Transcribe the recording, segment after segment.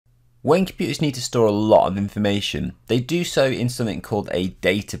When computers need to store a lot of information, they do so in something called a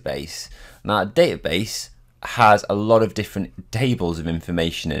database. Now, a database has a lot of different tables of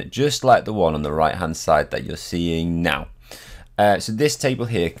information in it, just like the one on the right hand side that you're seeing now. So this table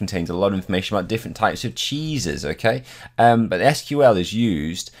here contains a lot of information about different types of cheeses, okay? But SQL is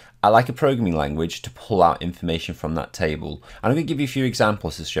used like a programming language to pull out information from that table. And I'm going to give you a few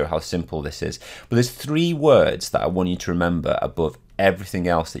examples to show how simple this is. But there's 3 words that I want you to remember above everything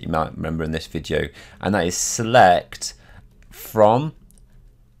else that you might remember in this video, and that is select, from,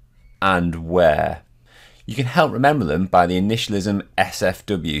 and where. You can help remember them by the initialism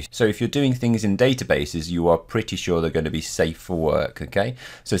SFW. So if you're doing things in databases, you are pretty sure they're going to be safe for work, okay?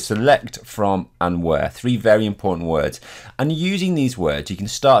 So select, from, and where, 3 very important words. And using these words, you can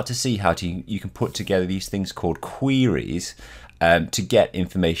start to see how you can put together these things called queries to get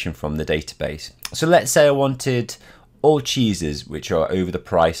information from the database. So let's say I wanted all cheeses which are over the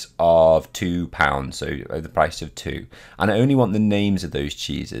price of £2, so over the price of 2. And I only want the names of those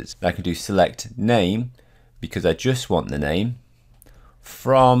cheeses. I can do select name, because I just want the name,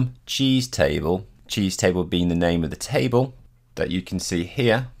 from cheese table being the name of the table that you can see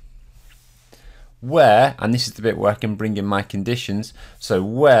here, where, and this is the bit where I can bring in my conditions, so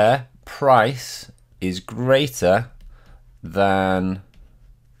where price is greater than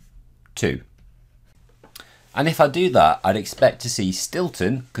 2. And if I do that, I'd expect to see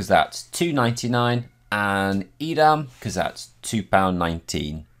Stilton, because that's £2.99, and Edam, because that's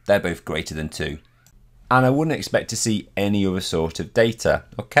 £2.19. They're both greater than 2. And I wouldn't expect to see any other sort of data,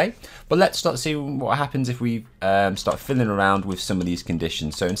 okay? But let's start to see what happens if we start filling around with some of these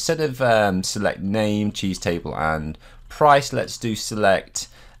conditions. So instead of select name, cheese table, and price, let's do select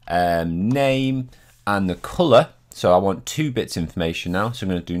name and the colour. So I want 2 bits information now. So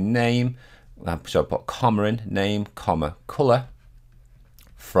I'm going to do name, so I'll put comma in, name, comma, colour,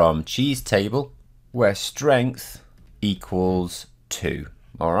 from cheese table, where strength equals 2.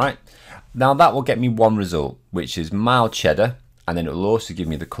 All right. Now that will get me one result, which is mild cheddar, and then it will also give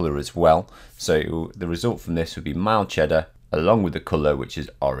me the colour as well. So the result from this would be mild cheddar along with the colour, which is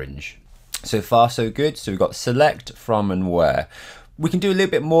orange. So far so good. So we've got select, from, and where. We can do a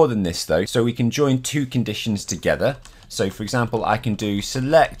little bit more than this though. So we can join 2 conditions together. So for example, I can do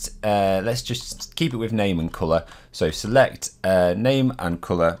select, let's just keep it with name and colour. So select name and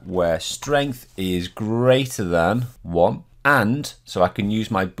colour where strength is greater than 1. And, so I can use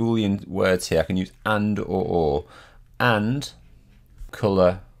my Boolean words here, I can use and or, and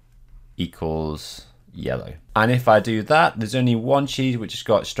colour equals yellow. And if I do that, there's only one cheese which has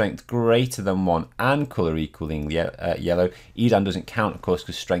got strength greater than 1 and colour equaling yellow. Edam doesn't count, of course,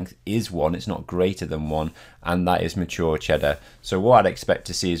 because strength is 1, it's not greater than 1, and that is mature cheddar. So what I'd expect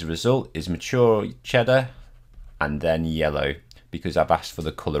to see as a result is mature cheddar and then yellow, because I've asked for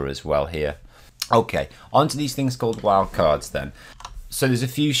the colour as well here. Okay, on to these things called wildcards then. So there's a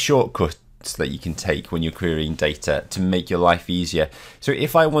few shortcuts that you can take when you're querying data to make your life easier. So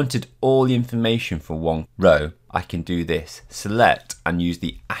if I wanted all the information for one row, I can do this, select and use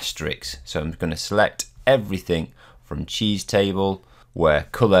the asterisk. So I'm going to select everything from cheese table where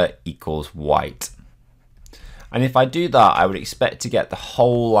colour equals white. And if I do that, I would expect to get the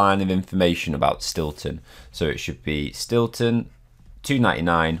whole line of information about Stilton. So it should be Stilton,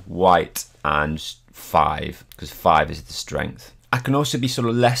 £2.99, white, and 5, because 5 is the strength. I can also be sort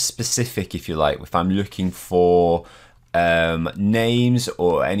of less specific, if you like, if I'm looking for names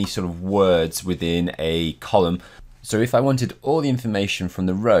or any sort of words within a column. So if I wanted all the information from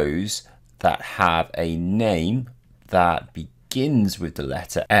the rows that have a name that begins with the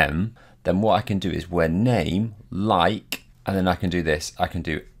letter M, then what I can do is where name, like, and then I can do this, I can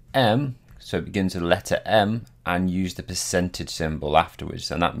do M, so it begins with the letter M, and use the percentage symbol afterwards,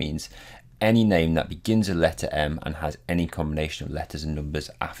 and that means any name that begins with letter M and has any combination of letters and numbers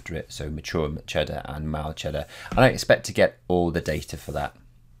after it, so mature cheddar and mild cheddar. And I expect to get all the data for that.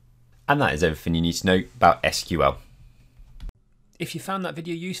 And that is everything you need to know about SQL. If you found that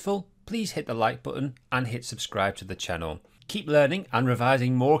video useful, please hit the like button and hit subscribe to the channel. Keep learning and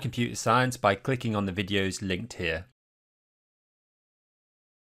revising more computer science by clicking on the videos linked here.